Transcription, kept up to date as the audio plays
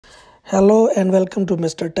Hello and welcome to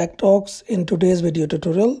Mr. Tech Talks. In today's video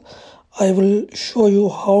tutorial, I will show you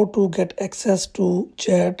how to get access to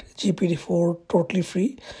ChatGPT 4 totally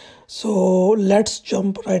free. So let's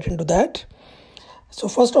jump right into that. So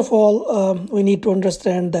first of all, we need to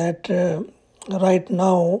understand that right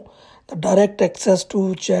now, the direct access to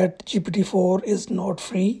ChatGPT 4 is not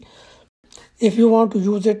free. If you want to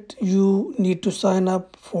use it, you need to sign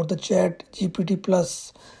up for the ChatGPT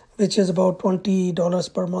Plus, which is about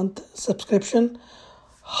 $20 per month subscription.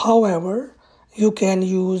 However, you can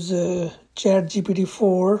use ChatGPT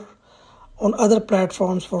 4 on other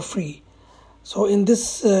platforms for free. So in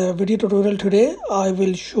this video tutorial today, I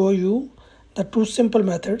will show you the two simple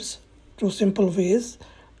ways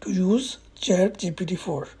to use ChatGPT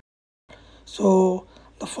 4. So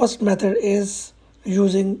the first method is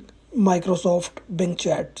using Microsoft Bing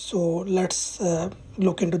Chat. So let's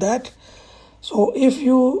look into that. So if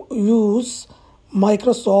you use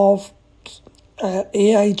Microsoft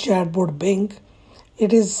AI chatbot Bing,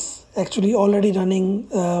 it is actually already running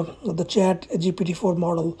the ChatGPT 4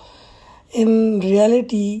 model. In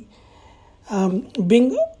reality,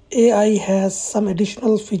 Bing AI has some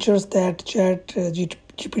additional features that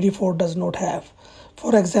ChatGPT 4 does not have.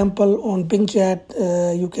 For example, on Bing Chat,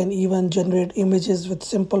 you can even generate images with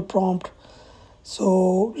simple prompt.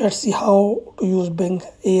 So let's see how to use Bing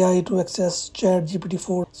AI to access ChatGPT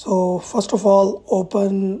 4. So first of all,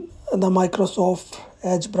 open the Microsoft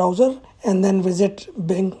Edge browser and then visit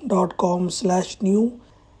bing.com/new.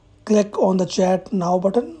 Click on the Chat Now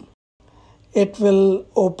button. It will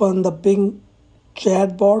open the Bing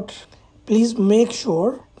chatbot. Please make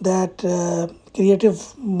sure that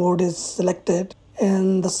creative mode is selected.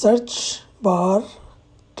 In the search bar,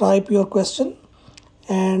 type your question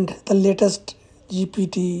and the latest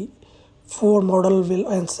GPT-4 model will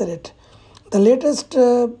answer it. The latest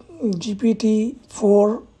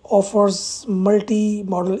GPT-4 offers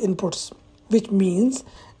multi-model inputs, which means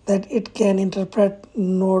that it can interpret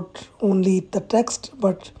not only the text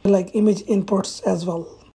but like image inputs as well.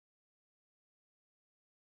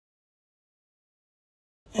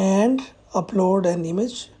 And upload an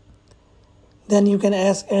image. Then you can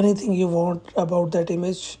ask anything you want about that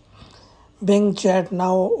image. Bing Chat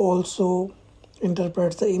Now also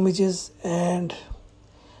interprets the images and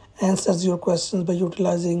answers your questions by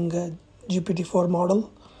utilizing GPT-4 model.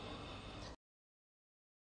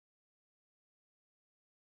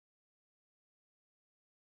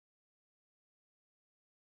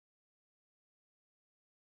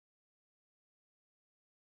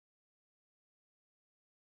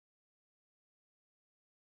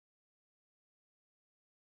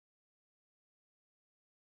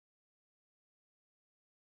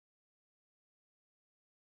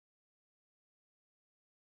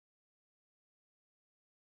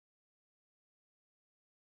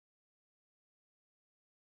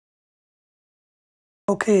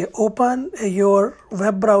 Okay, open your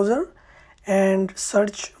web browser and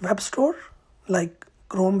search web store like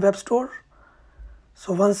Chrome web store.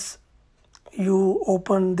 So once you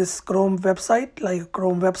open this Chrome website like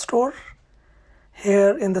Chrome web store,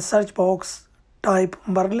 here in the search box type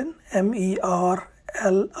Merlin,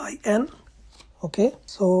 MERLIN. Okay,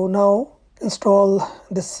 so now install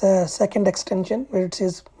this second extension where it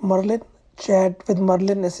says Merlin Chat with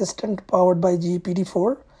Merlin Assistant powered by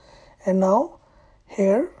GPT-4. And now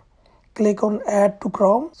here click on Add to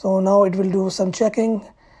Chrome. So now it will do some checking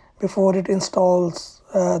before it installs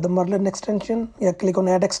the Merlin extension. Yeah, click on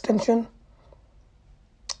Add Extension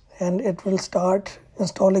and it will start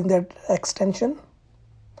installing that extension.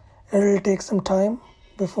 It will take some time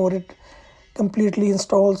before it completely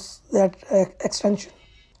installs that extension.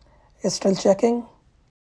 It's still checking.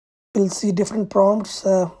 You'll see different prompts.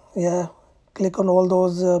 Click on all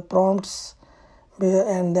those prompts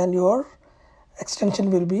and then your extension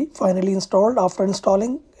will be finally installed. After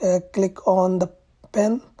installing, click on the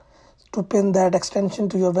pen to pin that extension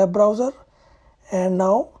to your web browser. And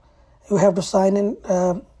now you have to sign in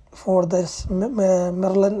for this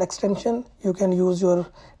Merlin extension. You can use your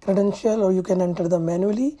credential or you can enter them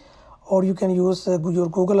manually or you can use your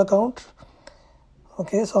Google account.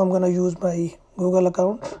 Okay, so I'm going to use my Google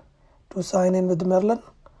account to sign in with Merlin.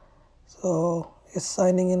 So it's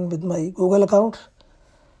signing in with my Google account.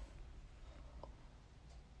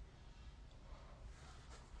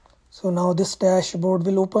 So now this dashboard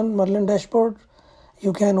will open, Merlin dashboard.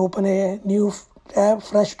 You can open a new tab,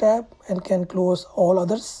 fresh tab, and can close all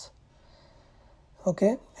others.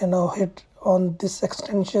 Okay, and now hit on this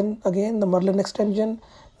extension again, the Merlin extension.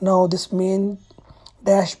 Now this main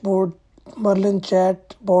dashboard Merlin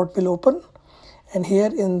chat bot will open. And here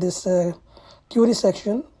in this query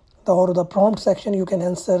section, the prompt section, you can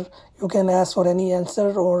ask for any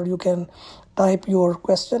answer, or you can type your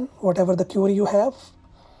question, whatever the query you have.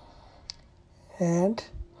 And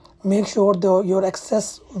make sure your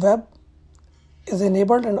Access web is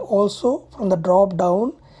enabled, and also from the drop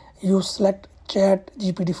down you select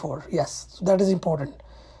ChatGPT 4. Yes, so that is important.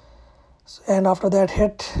 And after that,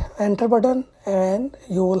 hit enter button, and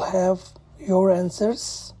you will have your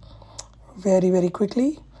answers very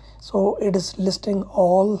quickly. So it is listing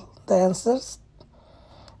all the answers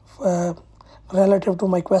relative to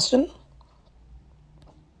my question.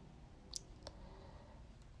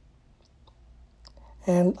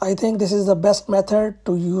 And I think this is the best method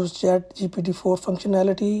to use ChatGPT 4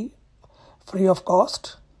 functionality free of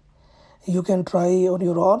cost. You can try on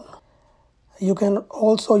your own. You can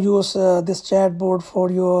also use this chatbot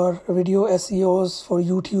for your video SEOs for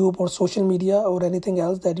YouTube or social media or anything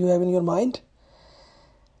else that you have in your mind.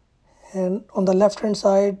 And on the left hand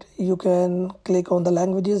side, you can click on the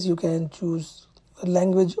languages. You can choose a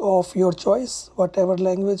language of your choice, whatever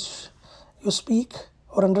language you speak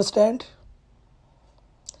or understand.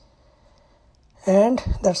 And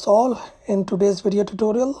that's all in today's video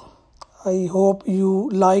tutorial. I hope you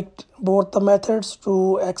liked both the methods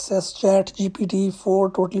to access ChatGPT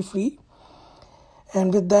 4 totally free.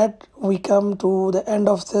 And with that, we come to the end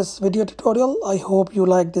of this video tutorial. I hope you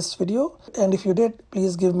liked this video. And if you did,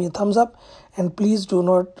 please give me a thumbs up. And please do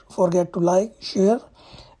not forget to like, share,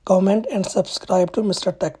 comment, and subscribe to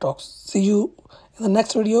Mr. Tech Talks. See you in the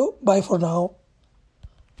next video. Bye for now.